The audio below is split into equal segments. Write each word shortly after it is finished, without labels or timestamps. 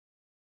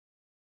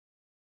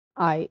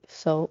Alright,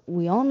 so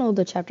we all know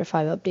the Chapter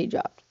 5 update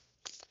dropped.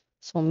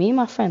 So me and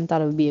my friend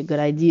thought it would be a good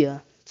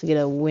idea to get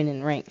a win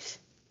in ranks.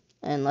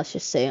 And let's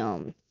just say,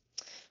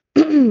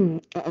 we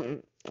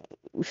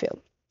failed.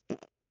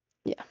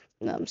 Yeah.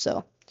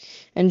 So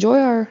enjoy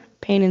our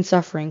pain and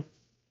suffering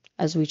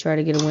as we try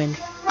to get a win.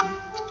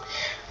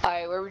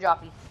 Alright, where are we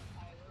dropping?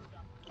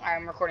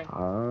 Alright, I'm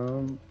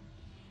recording.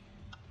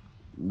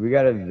 We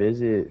gotta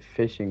visit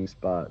fishing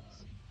spots.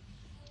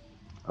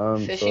 So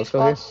Fishing let's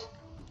go here. spots?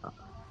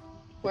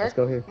 Where? Let's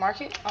go here.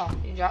 Market? Oh,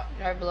 you drop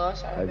right below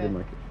us? I Alright, did bet.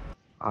 mark it.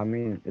 I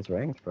mean, it's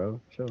ranked, bro.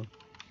 Chill.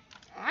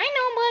 I know,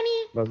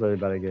 Bro's literally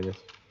about to get us.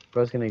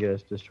 Bro's gonna get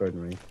us destroyed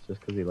in ranked just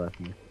because he left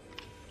me. buddy.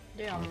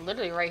 Dude, I'm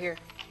literally right here.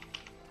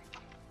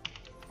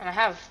 And I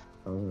have.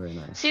 That was very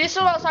nice. See, this is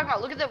what I was talking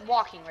about. Look at the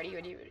walking. Ready?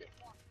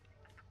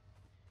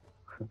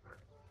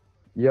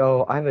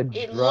 Yo, I have a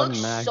It drum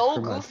looks mag so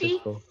for my goofy,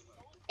 pistol.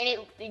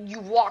 and you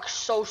walk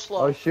so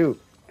slow. Oh shoot!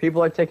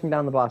 People are taking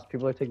down the boss.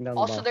 People are taking down the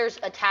boss. Also, there's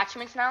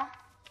attachments now.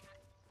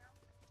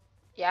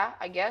 Yeah,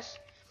 I guess.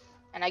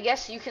 And I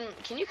guess you can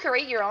you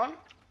create your own?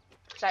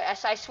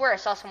 Cause I swear I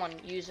saw someone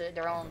use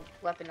their own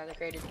weapon that they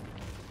created.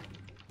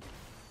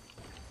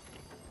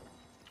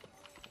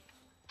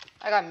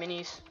 I got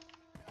minis.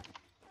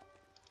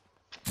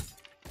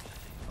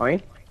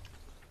 Oink.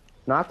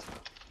 Knocked.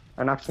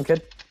 I knocked some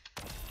kid.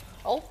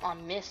 Oh, I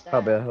missed that.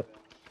 Help, help.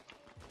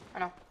 I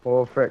know.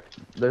 Oh frick!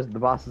 There's the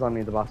boss is on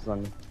me. The boss is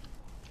on me.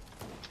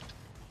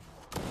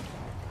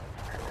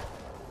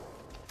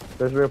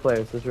 There's real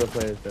players. There's real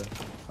players there.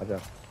 Watch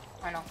out.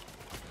 I know.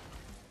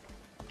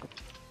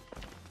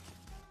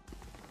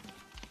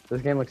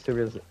 This game looks too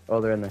real.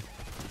 Oh, they're in there.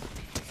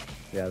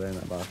 Yeah, they're in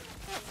that box.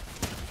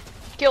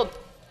 Killed.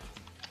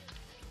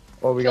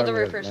 Oh, we Killed got the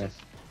him. real person. Nice.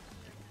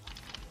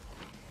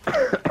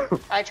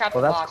 I trapped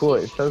Well, the that's boss. cool.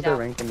 He's It shows their down.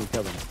 rank and you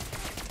kill them.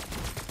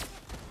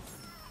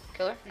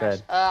 Killer. Dead.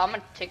 Nice. I'm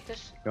gonna take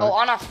this. Go Oh,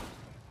 on. on off.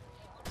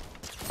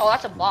 Oh,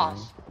 that's a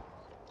boss.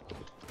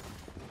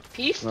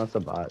 Peace? No, it's a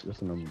bot.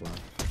 Just a normal bot.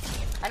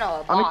 I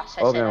know, a boss.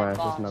 I Oh, said never a mind. It's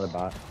boss. just another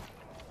bot.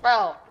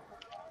 Bro.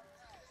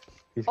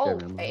 He's Oh,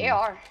 good, a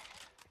AR.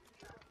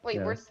 Wait,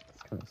 yeah, where? it's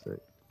kind of sick.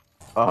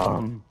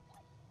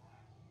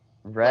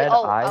 Red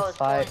oh,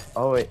 eyesight.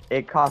 Oh,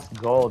 it costs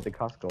gold. It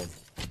costs gold.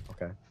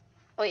 Okay.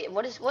 Wait,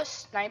 what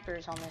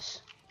snipers on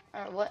this?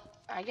 What?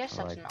 I guess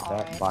I that's like an that.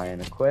 alright. Buy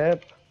and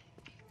equip.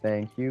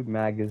 Thank you.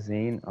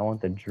 Magazine. I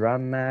want the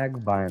drum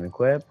mag. Buy and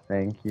equip.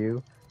 Thank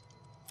you.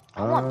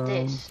 I want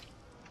this.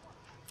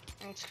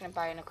 I'm just gonna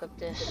buy and equip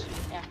this.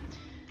 Yeah.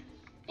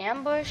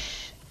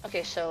 Ambush.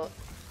 Okay, so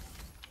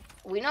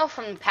we know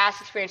from past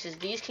experiences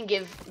these can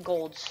give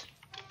golds.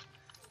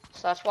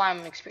 So that's why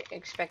I'm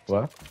expecting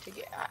What? to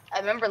get. I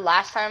remember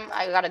last time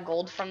I got a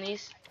gold from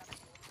these.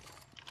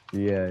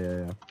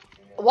 Yeah.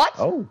 What?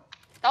 Oh.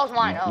 That was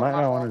mine. Oh, Might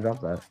my not fault. want to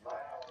drop that.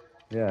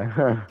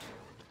 Yeah.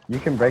 You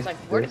can break like,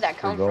 where did this that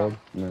for come gold,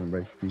 from? and then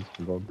break these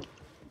for gold.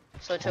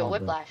 So to Oh,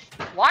 whiplash.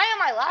 Why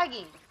am I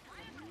lagging?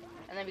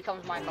 And then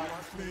becomes my fault.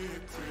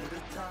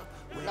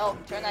 No,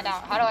 turn that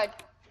down. How do I?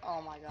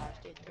 Oh my gosh,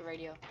 dude, the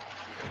radio.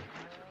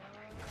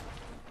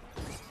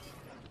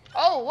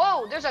 Oh,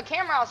 whoa! There's a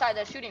camera outside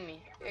that's shooting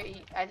me.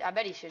 I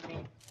bet he shoots me.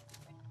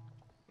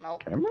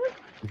 Nope.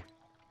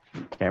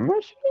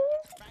 Camera shooting?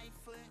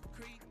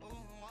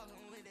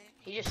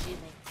 He just sees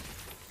me.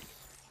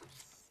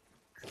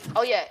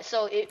 Oh yeah,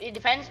 so it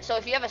depends. So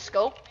if you have a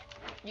scope,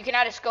 you can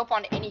add a scope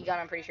on any gun,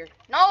 I'm pretty sure.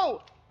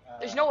 No!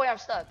 There's no way I'm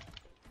stuck.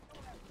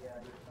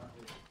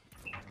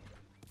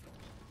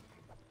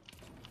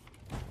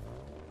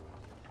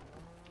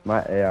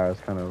 My AR is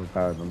kind of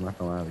overpowered, I'm not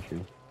gonna lie with you.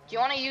 Do you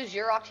want to use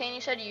your Octane?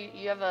 You said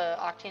you have a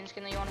Octane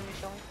skin that you wanted me to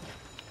show me?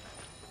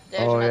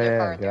 There's Oh, another yeah,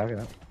 car right get there.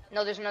 out.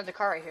 No, there's another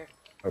car right here.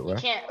 Wait, You where?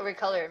 can't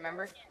recolor it,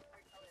 remember?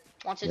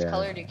 Once it's Yeah.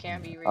 colored, it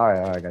can't be recolored.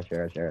 Alright, I got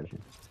you.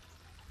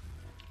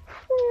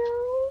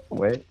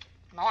 Wait.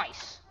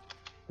 Nice.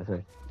 That's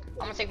it. I'm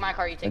gonna take my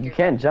car, you take You your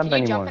can't car. jump Can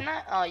you anymore. jump in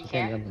that? Oh, you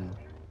can't? Jump anymore.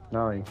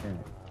 No, you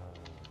can't.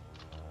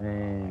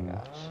 And,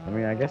 I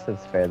mean, I guess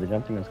it's fair. The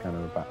jumping is kind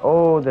of overpowered.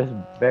 Oh, there's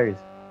berries.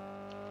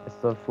 It's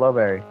the flow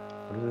berry.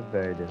 What does this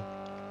berry do?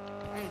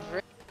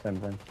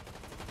 Ten.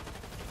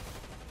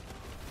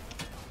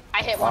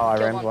 I hit one. Oh, I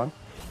Killed rammed one.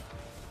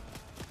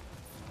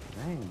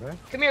 Dang, bro.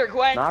 Come here,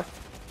 Gwen. Knocked.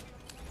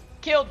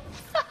 Killed.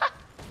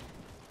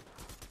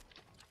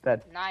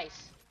 Dead.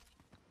 Nice.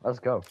 Let's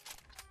go.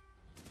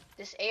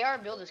 This AR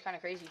build is kind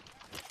of crazy.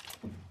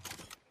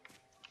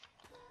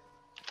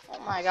 Oh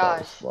my So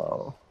gosh.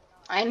 slow.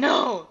 I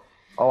know.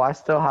 Oh, I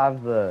still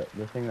have the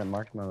thing that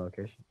marks my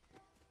location.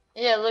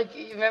 Yeah, look,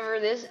 you remember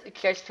this?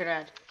 Catch, turn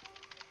around.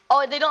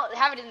 Oh, they don't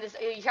have it in this.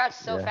 You crouch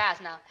so Yeah.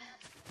 fast now.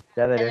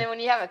 Yeah, they And do. then when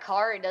you have a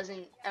car, it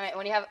doesn't. I mean,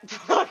 when you have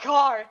a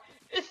car,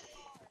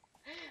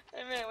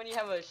 I mean, when you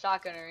have a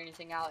shotgun or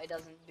anything out, it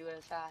doesn't do it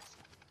as fast.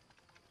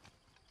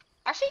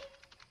 Actually,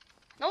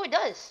 no, it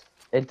does.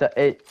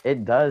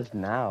 It does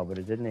now, but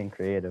it didn't in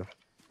creative.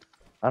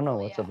 I don't know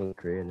Oh, what's yeah. up with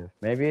creative.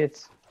 Maybe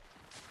it's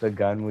the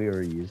gun we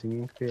were using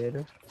in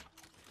creative.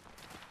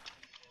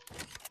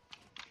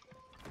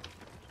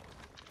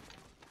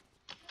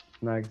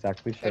 Not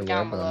exactly sure They're where,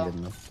 down but below. I'm good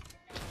enough.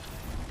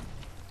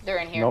 They're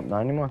in here. Nope, not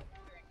anymore.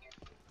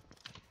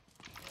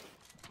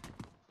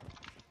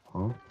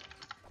 Huh?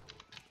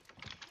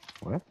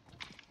 What?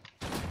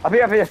 Up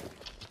here, up here.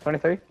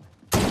 23.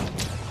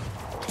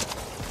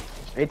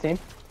 18.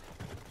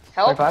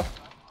 Help. 25.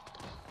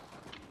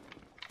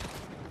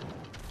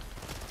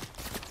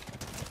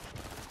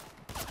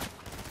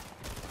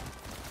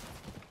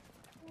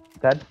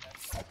 Dead.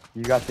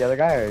 You got the other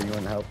guy, or you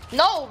want help?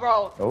 No,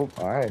 bro. Oh,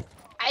 alright.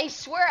 I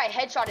swear I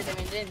headshotted him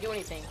and didn't do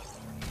anything.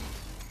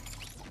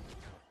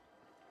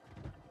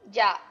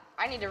 Yeah,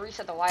 I need to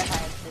reset the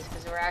Wi-Fi into this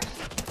because we're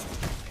actually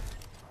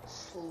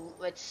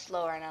it's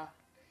slow right now.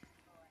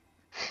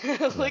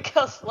 Look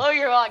how slow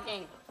you're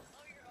walking.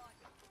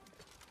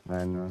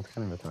 I know, it's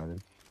kind of retarded.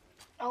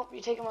 Oh,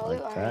 you're taking my Like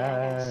loot. that.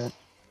 Alright, I guess.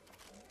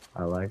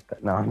 I like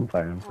that. No, I'm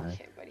fine, I'm fine.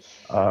 Okay, buddy.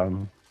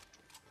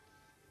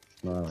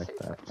 No, I like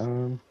that.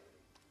 Can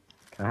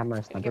I have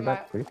my sniper get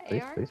back, please, my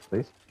please, AR? please,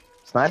 please? Can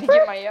you Sniper?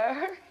 get my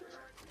AR?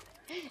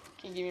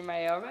 Can you give me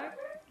my AR back?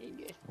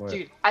 What?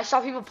 Dude, I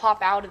saw people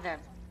pop out of them.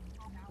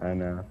 I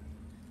know.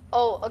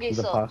 Oh, okay,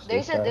 The so posture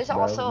there's check, bro,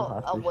 also the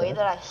a posture way check.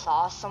 that I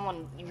saw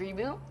someone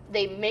reboot.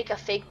 They make a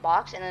fake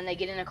box and then they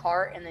get in a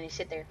car and then they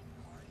sit there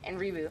and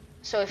reboot.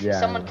 So if Yeah, I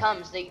someone know.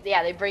 comes,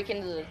 they break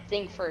into the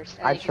thing first and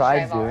then I you can tried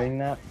drive off. doing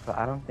that, but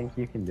I don't think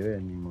you can do it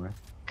anymore.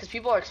 Because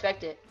people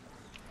expect it.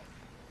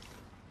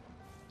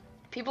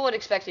 People would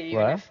expect it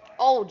even What? if.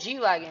 Oh,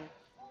 G-Wagon.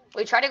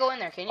 Wait, try to go in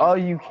there, can you? Oh,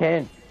 you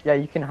can. Yeah,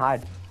 you can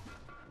hide.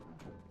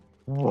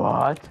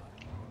 What?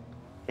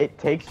 It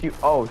takes you.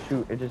 Oh,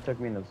 shoot. It just took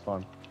me into the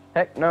storm.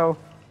 Heck no.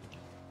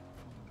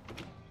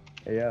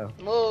 Hey, yo.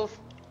 Move.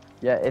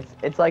 Yeah,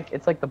 it's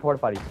like the porta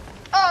potty.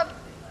 I'm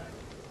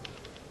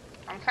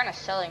kind of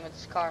selling with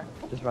this car.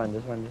 Just run,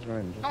 just run, just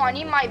run. Just No, run, I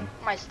need just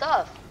my run.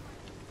 stuff.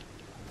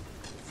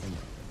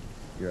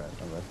 You're right,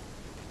 I'm right.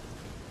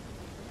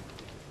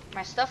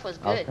 My stuff was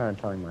I was good. kind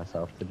of telling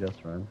myself to just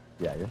run.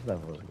 Yeah, your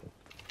stuff was good.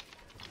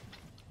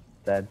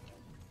 Dead.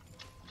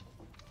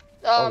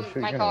 Oh shoot,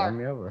 My you're gonna car. run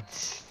me over.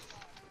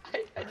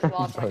 I just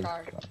lost my Oh,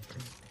 car. God.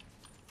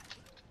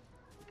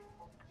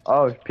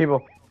 Oh,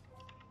 people.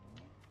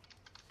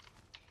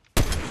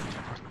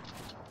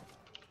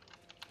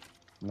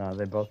 No,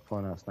 they both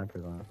pulling out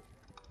snipers on us.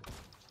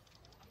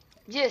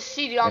 Yeah,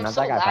 see, dude, I'm not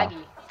so that guy, pal.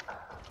 laggy.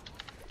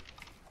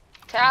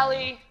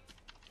 Tally.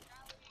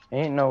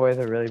 Ain't no way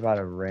they're really about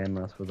to ram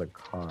us with a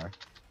car.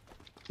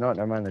 No,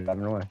 never mind, they're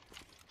driving away.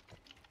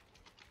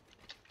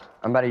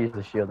 I'm about to use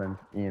the shield and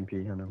EMP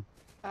on them.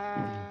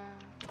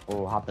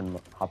 Oh, hop in the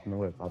whip, hop in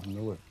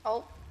the whip.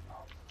 Oh,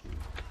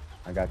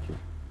 I got you.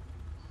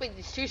 wait,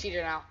 it's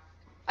two-seater now.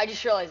 I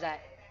just realized that.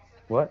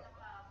 What?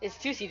 It's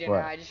two-seater What?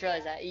 now. I just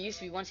realized that. It used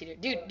to be one-seater.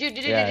 Dude. Yeah,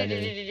 it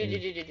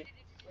is.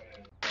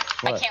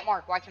 I What? can't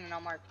mark. Why can I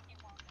not mark?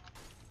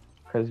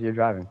 Because you're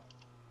driving.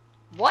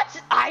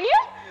 What? I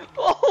am?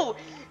 Oh,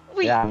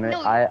 wait, Yeah,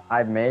 no.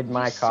 I made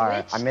my car.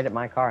 I switched? made it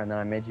my car, and then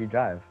I made you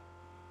drive.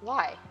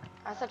 Why?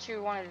 I thought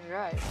you wanted to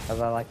drive. Because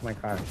I like my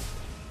car.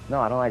 No,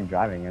 I don't like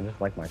driving. I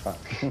just like my car.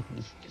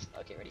 Just,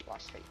 okay, ready,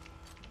 watch straight.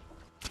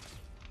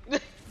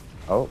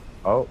 Oh.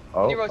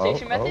 Any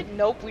rotation method?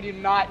 Nope, we did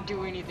not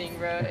do anything,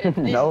 bro. This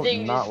Nope,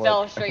 thing not just what-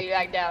 fell straight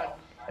back down.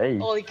 Hey.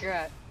 Holy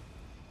crap.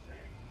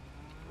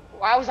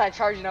 Why was I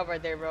charging up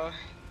right there, bro?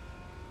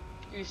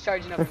 He was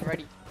charging up and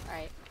ready.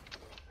 Alright.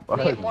 What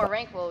We get was more that?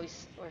 rank while we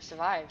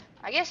survive.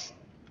 I guess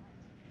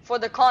for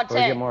the We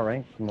content. get more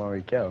rank, the more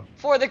we kill.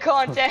 For the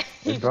content.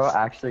 Is bro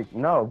actually?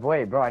 No,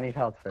 wait, bro. I need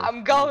health first.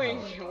 I'm going.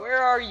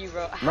 Where are you,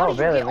 bro? How No, did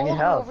you Bailey, get we all need the way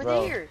help, over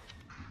bro. there?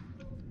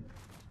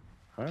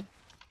 Huh?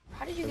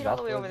 How did you get That's all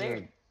the way where over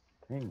there?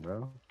 Thing,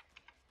 bro.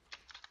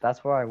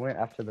 That's where I went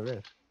after the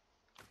rift.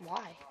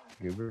 Why?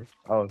 Goober.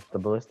 Oh, the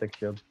ballistic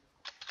shield.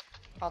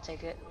 I'll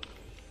take it.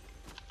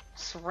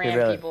 Just Hey, ram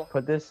Bailey, people.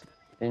 put this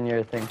in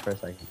your thing for a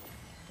second.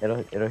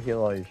 It'll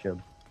heal all your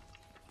shield.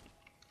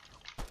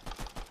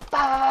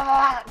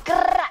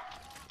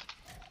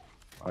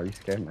 Are you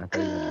scared? I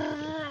thought you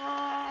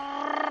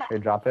were Here,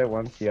 drop it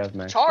once you have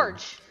max.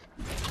 Charge.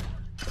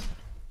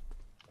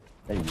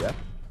 Hey, yeah.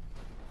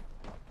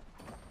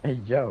 Hey,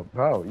 yo,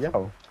 bro,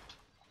 yo.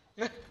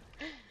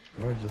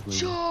 Bro, just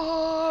leave.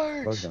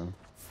 Bro's Charge. gone.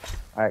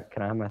 Alright,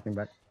 can I have my thing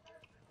back?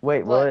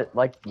 Wait, will What? it,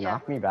 like, Yeah.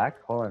 knock me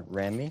back? Hold on,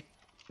 ram me?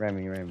 Ram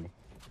me.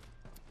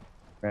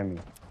 Ram me.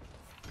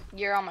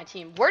 You're on my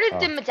team. Where did Oh.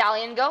 the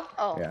medallion go?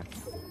 Oh. Yeah.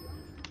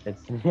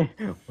 It's,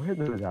 where'd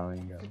the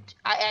medallion go?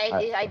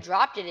 I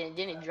dropped it and it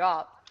didn't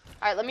drop.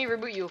 Alright, let me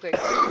reboot you real quick.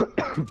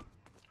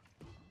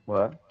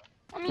 What?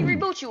 Let me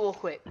reboot you real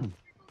quick.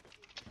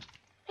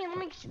 Hey, let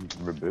me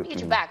Reboot get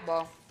you me. back,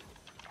 bro.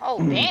 Oh,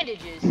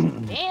 bandages.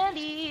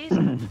 Bandies.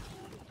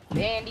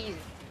 Bandies.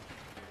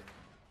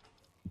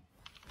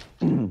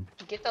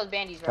 Get those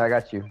bandies, I bro.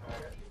 got you.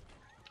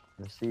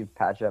 Receive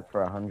patch up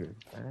for 100.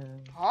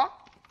 Huh?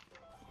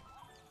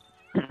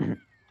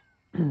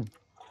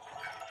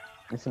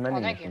 It's a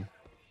mending thank you. mission.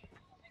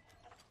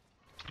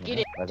 Get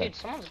Yeah, it. okay. Dude,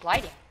 someone's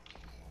gliding.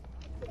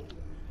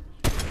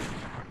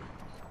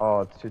 Oh,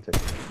 it's too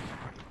tight.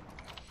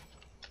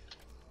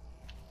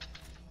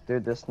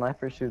 Dude, this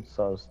sniper shoots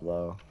so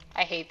slow.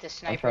 I hate this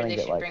sniper. trying to They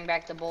get, should like- bring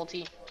back the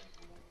bolty.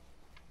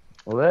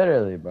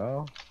 Literally,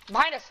 bro.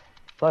 Behind us.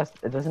 Plus,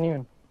 it doesn't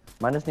even.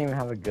 Mine doesn't even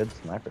have a good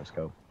sniper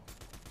scope.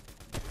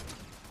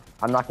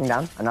 I'm knocking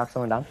down. I knocked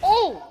someone down.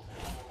 Oh!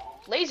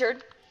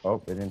 Lasered.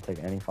 Oh, they didn't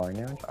take any falling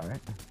damage. Alright.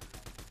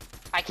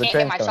 I can't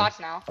get my shots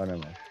now. Oh, never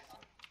mind.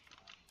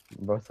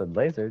 Both said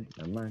lasered.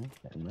 Never mind.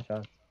 Getting my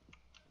shots.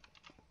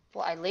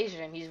 Well, I lasered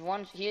him.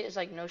 He is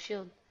like no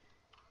shield.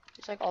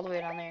 He's like all the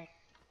way down there.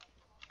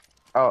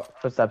 Oh,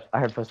 footsteps. I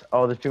heard footsteps.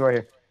 Oh, there's two right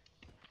here.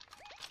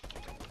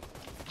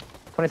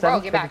 27, Bro,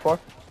 get back.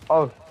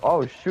 54.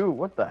 Oh, shoot.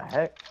 What the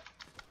heck?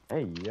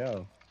 Hey,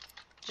 yo.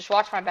 Just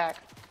watch my back.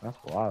 That's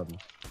wild.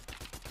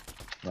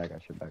 Yeah, I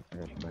got your back. I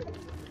got your back.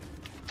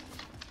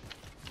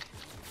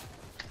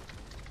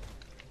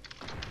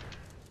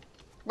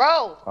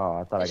 Bro! Oh,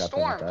 I thought I It's got something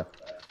Storm. like that.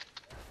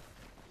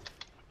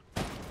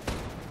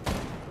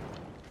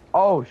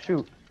 Oh,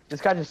 shoot.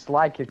 This guy just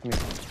slide kicked me.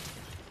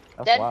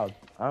 That's Dead. wild.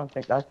 I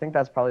think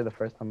that's probably the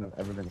first time I've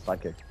ever been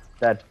slide kicked.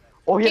 Dead.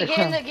 Oh, he Get, hit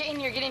a crown. get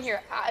in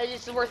here.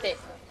 It's worth it.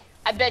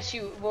 I bet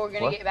you we're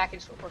gonna What? get back in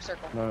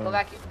circle. No. Go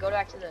back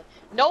to the.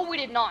 No, we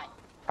did not.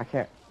 I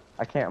can't.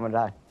 I'm gonna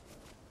die.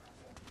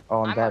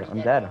 Oh, I'm dead. already I'm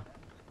dead, dead. bro.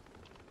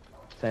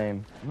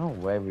 Same. No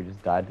way we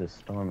just died to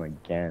storm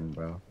again,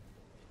 bro.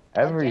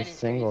 Every Again is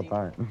single crazy.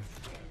 time.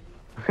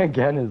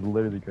 Again is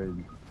literally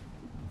crazy.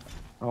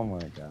 Oh my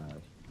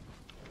gosh.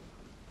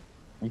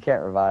 You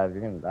can't revive.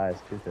 You're gonna die.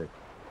 It's too thick.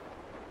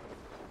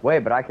 Wait,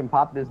 but I can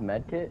pop this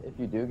med kit if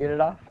you do get it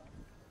off.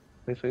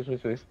 Please.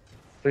 Please.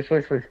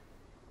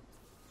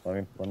 Let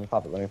me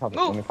pop it. Let me pop it.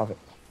 Move. Let me pop it.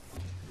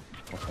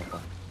 Okay.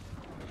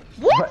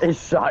 What? It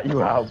shot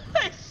you out.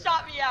 It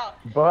shot me out.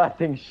 But that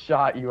thing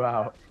shot you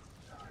out.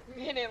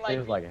 And it He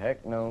was like,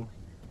 heck no.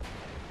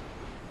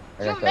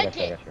 I Yo, got you, I got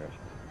you, I medkit. got you, I got you.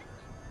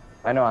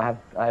 I know,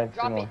 I have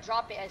two more.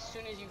 Drop it as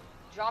soon as you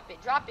drop it.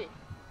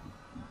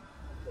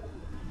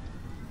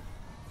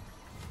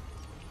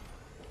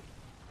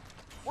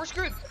 We're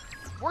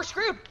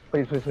screwed.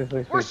 Please.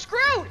 We're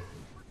screwed.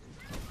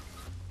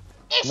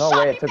 It No shot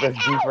way, me it took back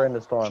us deeper out.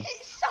 into storm.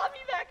 It shot me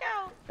back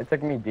out. It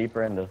took me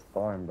deeper into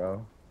storm,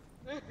 bro.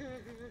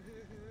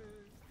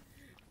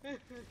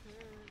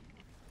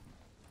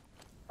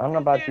 I don't know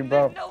about you, Dude,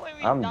 bro. there's no way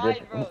we I'm died,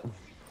 different. bro.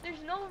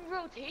 There's no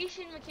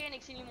rotation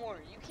mechanics anymore.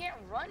 You can't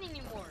run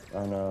anymore.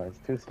 Oh no, it's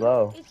too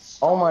slow. It's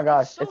Oh my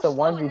gosh, so it's a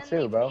slow, and then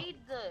 1v2, bro.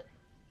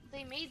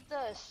 They made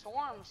the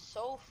storm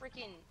so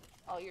freaking.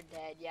 Oh, you're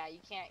dead. Yeah, you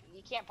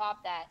can't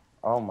pop that.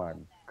 Oh my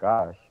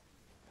gosh.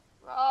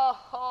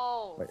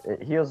 Oh. Wait,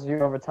 it heals you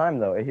over time,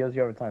 though. It heals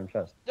you over time,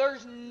 trust.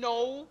 There's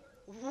no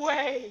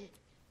way.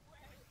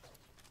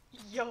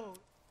 Yo.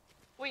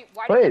 Wait,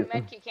 why did the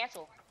medkit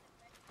cancel?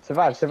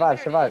 Survive. Stupid or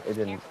It did it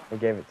didn't. cancel? It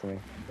gave it to me.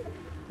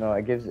 No,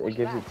 it gives What it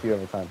gives was it to you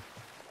over time.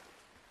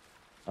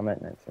 I'm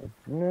at 19.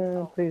 No,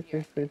 Oh, please,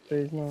 here.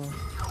 no.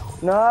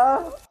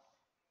 No!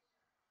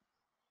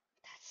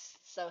 That's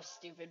so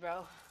stupid,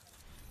 bro.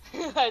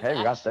 Hey, we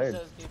got That's third.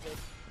 so stupid.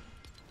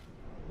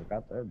 We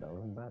got third, though.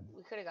 Wasn't bad.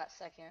 We could have got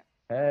second.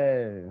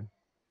 Hey.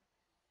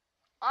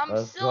 I'm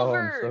Let's silver.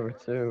 go. I'm silver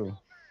too.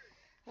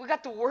 We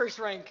got the worst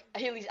rank.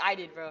 At least I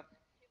did, bro.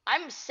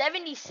 I'm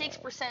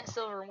 76%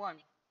 silver 1.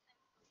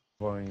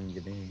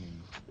 Boing, ding.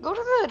 Go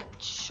to the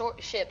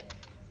short ship.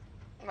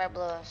 Right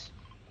below us.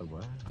 The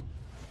what?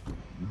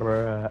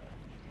 Bruh.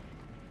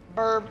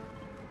 Burb.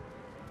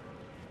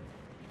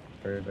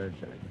 Further.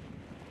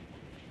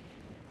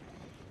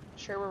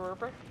 Sherber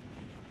Rupert.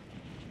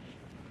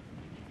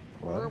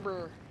 What?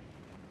 Ruber.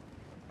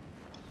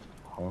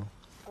 Huh?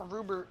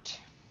 Rupert.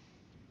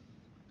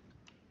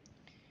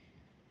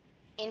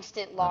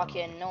 Instant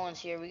lock-in. No one's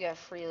here. We got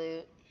free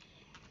loot.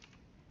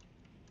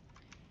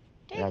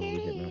 Take Yeah, we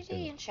it get no easy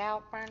kill. and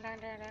shout.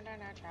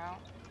 Shout.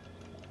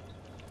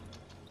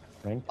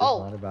 Ranked is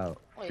Oh. not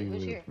about Wait, free who's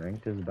loot. here?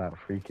 Ranked is about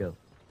free kills.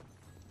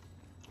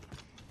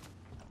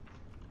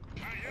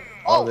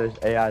 Oh! There's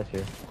AIs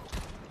here.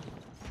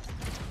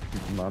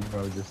 My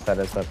bro just set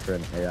us up for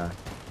an AI.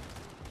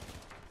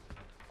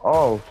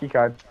 Oh,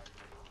 keycard.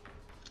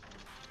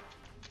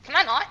 Can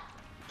I not?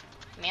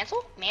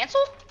 Mansell?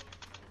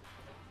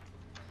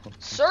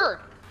 Sir!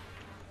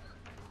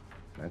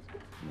 Nice.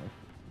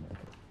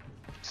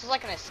 This is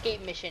like an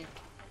escape mission.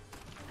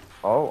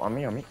 Oh, on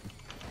me.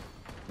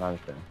 No, I'm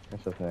just kidding.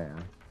 It's just an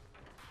AI.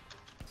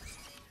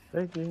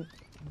 Thank you.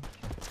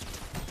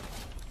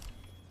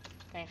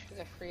 Thanks for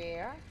the free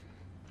AR.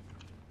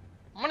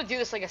 I'm gonna do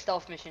this like a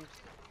stealth mission.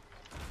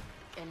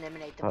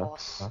 Eliminate the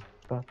boss.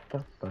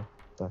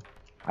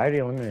 I already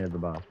eliminated the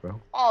boss, bro.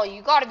 Oh,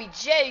 you gotta be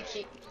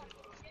joking.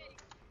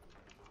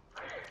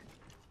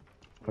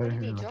 What What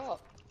did he the hell?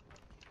 drop?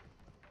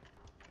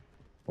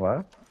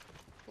 What?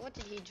 What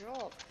did he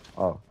drop?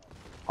 Oh.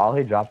 All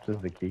he dropped was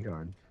the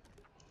keycard.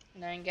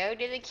 Then go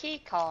to the key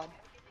card.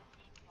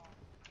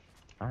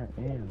 I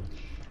am.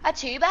 A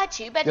tuba,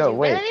 Yo,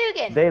 wait.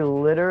 again. They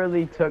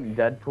literally took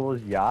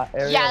Deadpool's yacht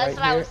area Yeah, that's right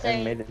what I here was saying.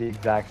 and made it the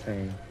exact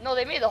same. No,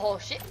 they made the whole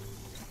ship.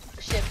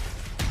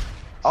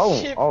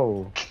 Oh, Ship.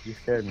 oh, you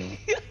scared me.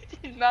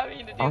 Did not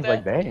mean to do I was that.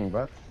 like, dang,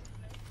 bro.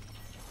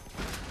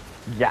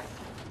 Yeah.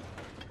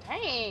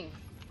 Dang.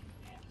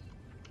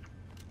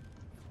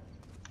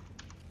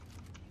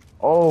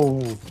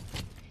 Oh.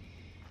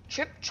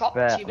 Chip chop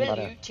Bet, I'm about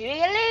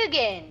chibbaloo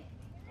again.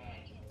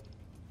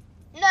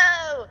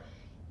 No!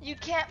 You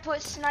can't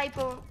put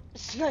sniper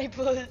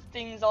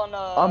things on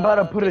I'm about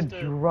to put a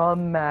pistol.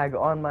 drum mag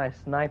on my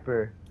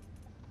sniper.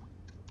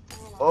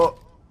 Oh.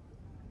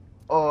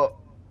 Oh.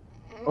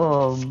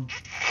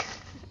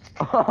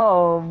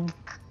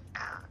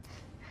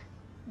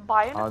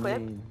 Buy an I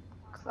equip, mean,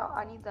 cause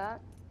I need that.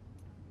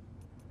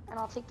 And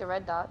I'll take the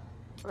red dot,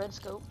 red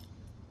scope.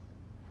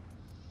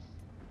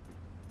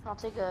 I'll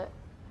take a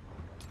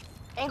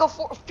angle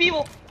for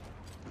feeble.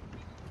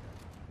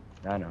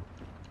 I know.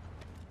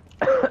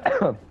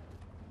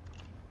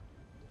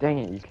 Dang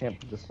it, you can't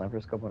put the sniper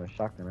scope on a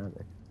shotgun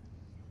either.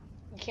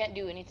 You can't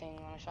do anything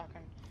on a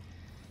shotgun.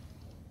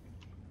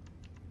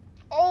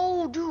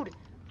 Oh, dude,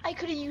 I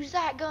could have used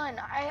that gun.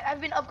 I've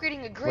been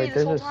upgrading a gray Wait,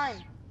 this there's whole a time.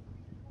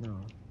 no.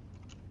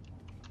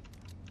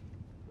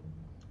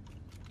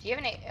 Do you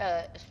have any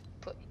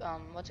put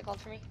what's it called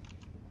for me?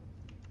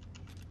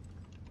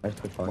 I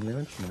just put fog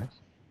damage.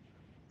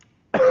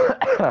 Nice.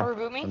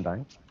 Reboot me? I'm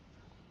dying.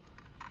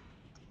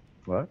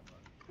 What?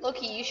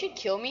 Loki, you should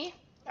kill me,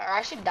 or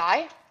I should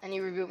die, and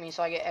you reboot me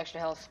so I get extra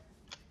health.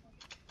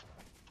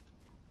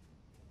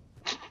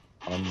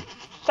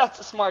 That's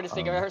the smartest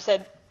thing I've ever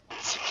said.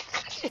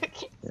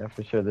 Yeah,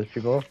 for sure. There's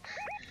people.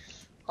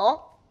 Huh?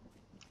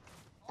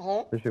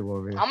 Huh? There's people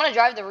over here. I'm gonna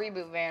drive the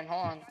reboot van.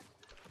 Hold on.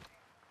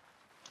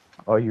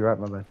 Oh, you're right.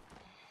 My bad.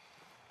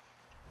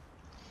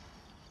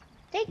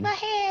 Take my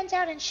hands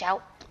out and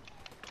shout.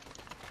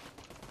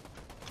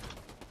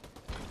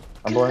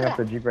 I'm blowing up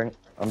the G-Wagon.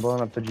 I'm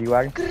blowing up the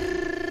G-Wagon.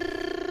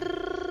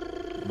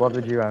 Blow up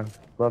the G-Wagon.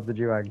 Blow up the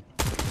G-Wagon.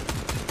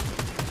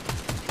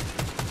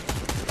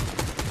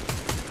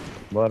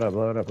 Blow it up,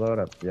 blow it up, blow it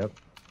up. Yep.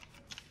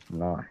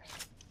 Nice.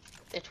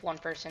 It's one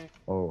person.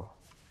 Oh.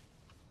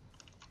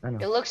 I know.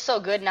 It looks so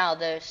good now,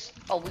 this.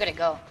 Oh, we gotta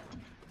go.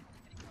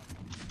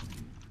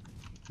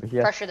 He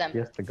Pressure them. He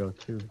has to go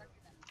too.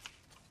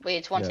 Wait,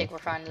 it's one Yeah. take, we're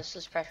fine. This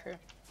is pressure.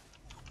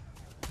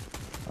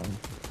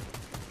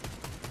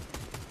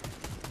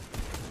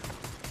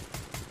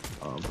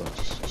 Oh, bro.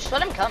 Just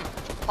let him come.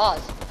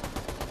 Pause.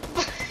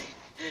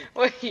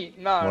 Wait,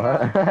 no,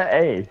 What? no.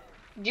 Hey.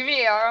 Give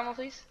me AR ammo,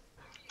 please.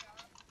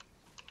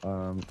 I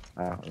don't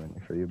have any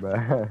for you, bro.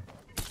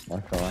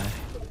 Not gonna lie.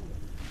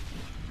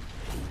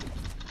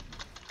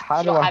 How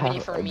You do don't I have have any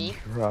for a me?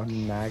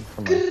 drum mag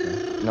for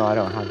myself? No, I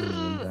don't have any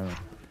in general.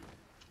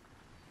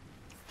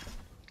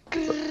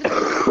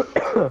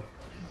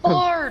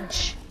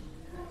 Barge!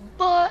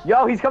 But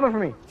Yo, he's coming for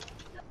me!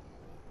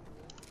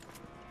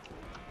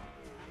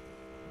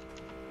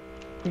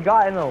 He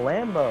got in a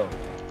Lambo.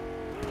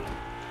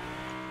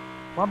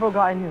 My bro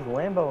got in his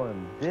Lambo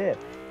and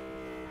dipped.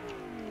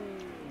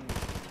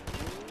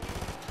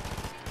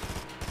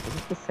 Is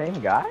this the same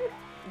guy?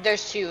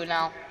 there's two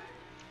now.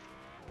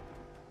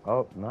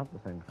 Oh, not the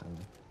same guy.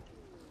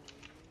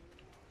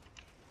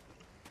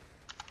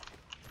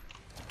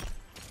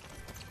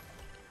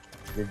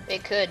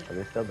 It could. Are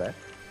they still there?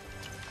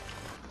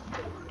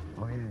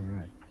 Oh yeah, you're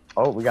right.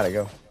 Oh, we gotta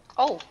go.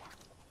 Oh,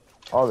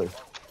 Oh, there's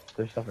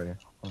stuff right here.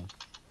 Hold on.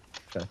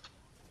 Chest.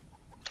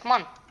 come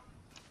on.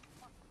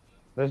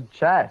 There's a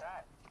chest.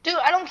 Dude,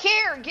 I don't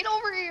care. Get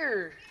over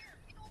here.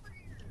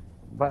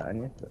 But I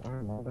need to. Oh,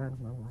 my bad,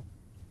 my bad.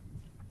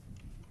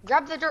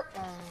 Grab the dirt.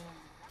 Oh,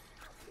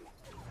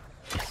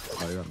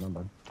 you're right, my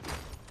bad.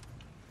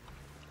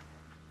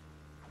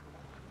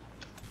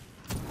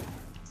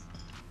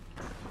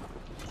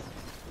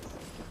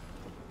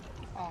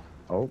 Oh.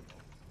 Oh.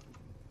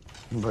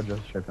 But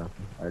just straight past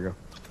me. There you go.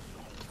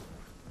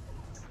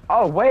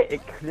 Oh wait,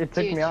 it took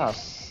Dude, me off.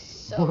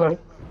 So... What?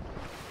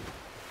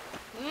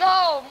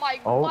 No, my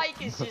Oh,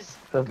 mic is just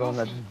that's the one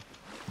that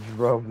goofy.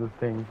 drove the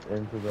thing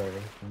into the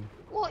ocean.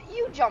 Well,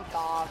 you jumped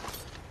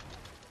off.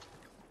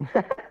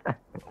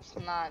 Let's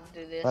not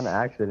do this. On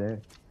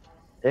accident.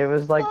 It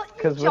was like, Well,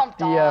 you cause with jumped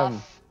the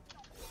off.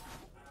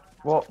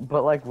 well,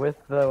 but like with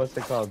the what's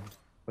it called?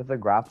 With the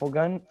grapple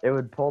gun, it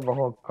would pull the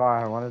whole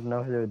car. I wanted to know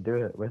if it would do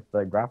it with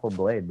the grapple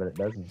blade, but it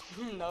doesn't.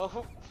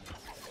 No.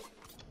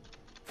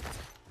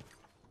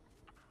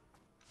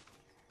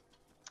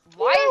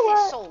 Why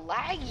is it so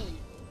laggy?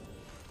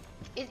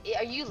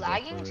 Are you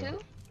lagging too?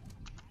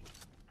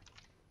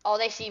 Oh,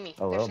 they see me.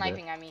 A They're little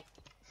sniping at me.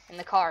 In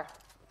the car.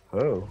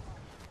 Oh.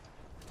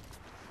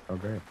 Oh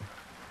great.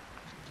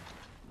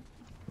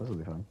 This will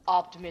be fun.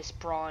 Optimus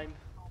Prime.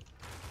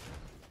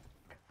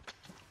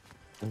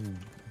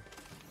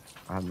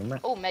 I have the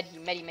Oh, medi.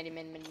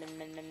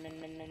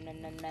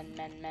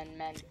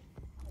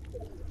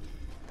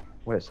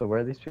 Wait, so where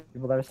are these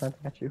people that are sniping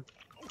at you?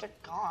 They're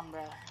gone,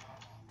 bro.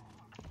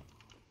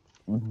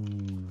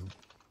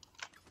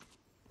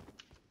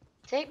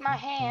 Take my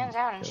hands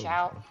out and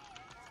shout.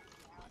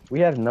 We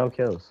have no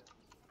kills.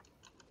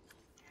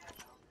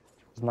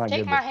 It's not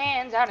Take good. my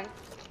hands out and...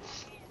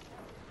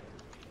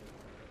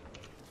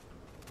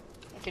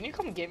 Can you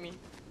come get me?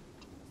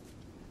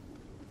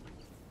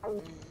 I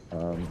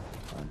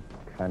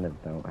kind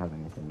of don't have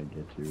anything to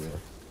get you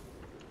with.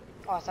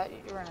 Oh, I thought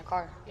you were in a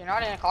car. You're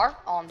not in a car?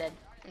 Oh, I'm dead.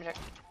 I'm dead.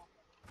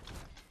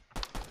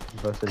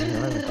 But if you're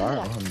not in the car,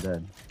 oh, I'm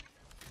dead.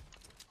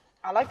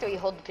 I like the way you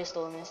hold the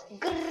pistol in this.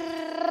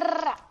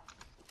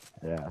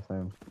 Yeah,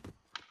 same.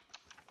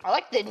 I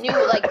like the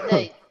new, like,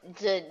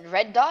 the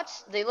red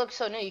dots. They look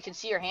so new. You can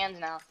see your hands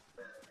now.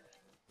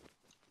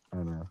 I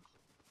don't know.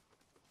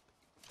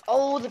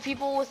 Oh, the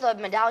people with the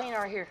medallion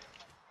are here.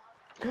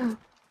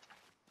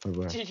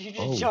 Where? Did you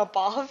just jump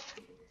off?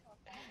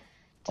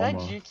 Did I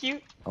juke you?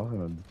 I was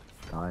gonna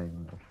die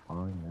in the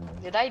falling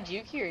man. Did I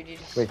juke you or did you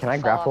just Wait, can I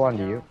fall grapple off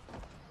onto you?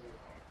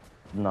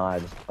 No, I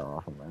just fell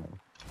off of man.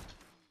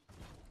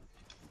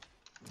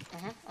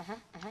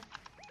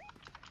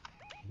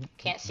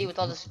 Can't see with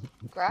all this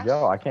grass.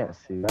 Yo, I can't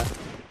see that.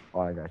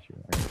 Oh, I got you.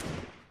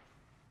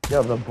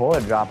 Yo, the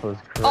bullet drop was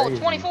crazy. Oh,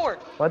 24.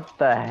 What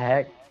the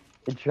heck?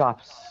 It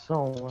drops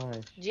so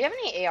much. Do you have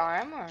any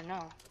ARM or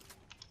no?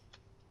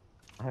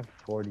 I have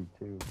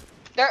 42.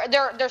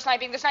 They're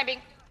sniping. They're sniping.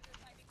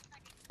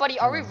 Buddy,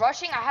 are we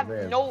rushing? I have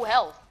no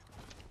health.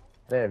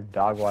 They have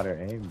dog water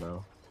aim,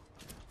 bro.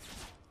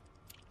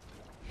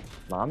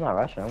 No, I'm not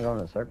rushing. I'm going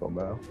in a circle,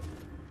 bro.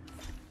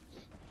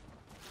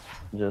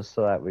 Just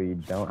so that we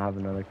don't have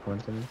another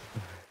coincidence.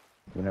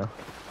 You know?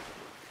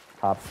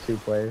 Top 2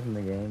 players in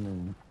the game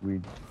and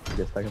we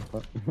get second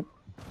spot.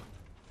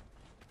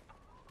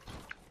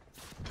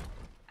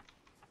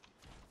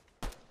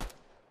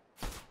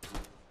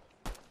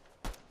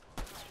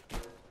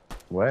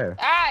 Where?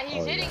 Ah,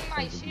 he's hitting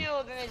my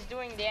shield and it's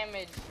doing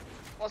damage.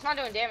 Well, it's not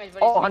doing damage,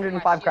 but oh, it's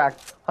 105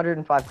 cracked.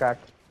 105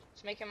 cracked.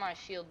 It's making my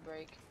shield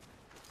break.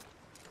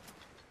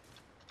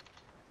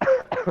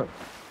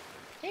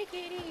 Take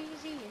it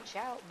easy and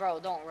shout.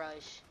 Bro, don't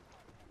rush.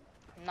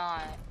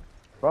 Not.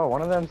 Bro,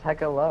 one of them's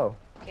hecka low.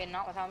 Okay,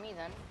 not without me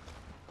then.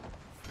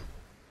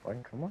 Why,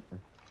 come on.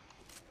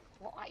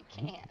 Well, I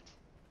can't.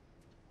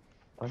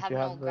 Don't you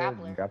have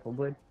the grapple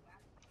blade?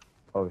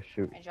 Oh,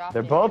 shoot.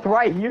 They're both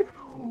right here.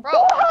 Bro,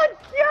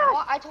 what? Yes!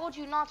 Well, I told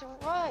you not to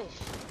rush.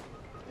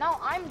 No,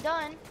 I'm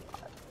done.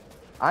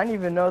 I didn't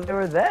even know they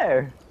were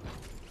there.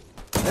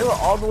 They were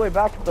all the way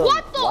back to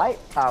the light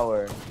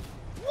tower.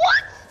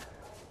 What?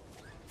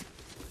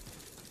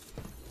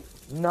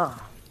 Nah.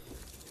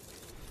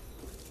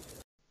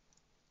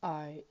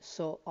 Alright,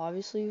 so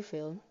obviously you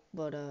failed,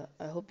 but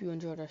I hope you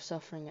enjoyed our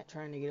suffering at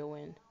trying to get a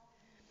win.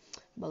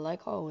 But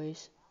like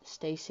always,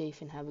 stay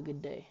safe and have a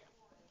good day.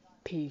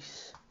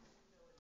 Peace.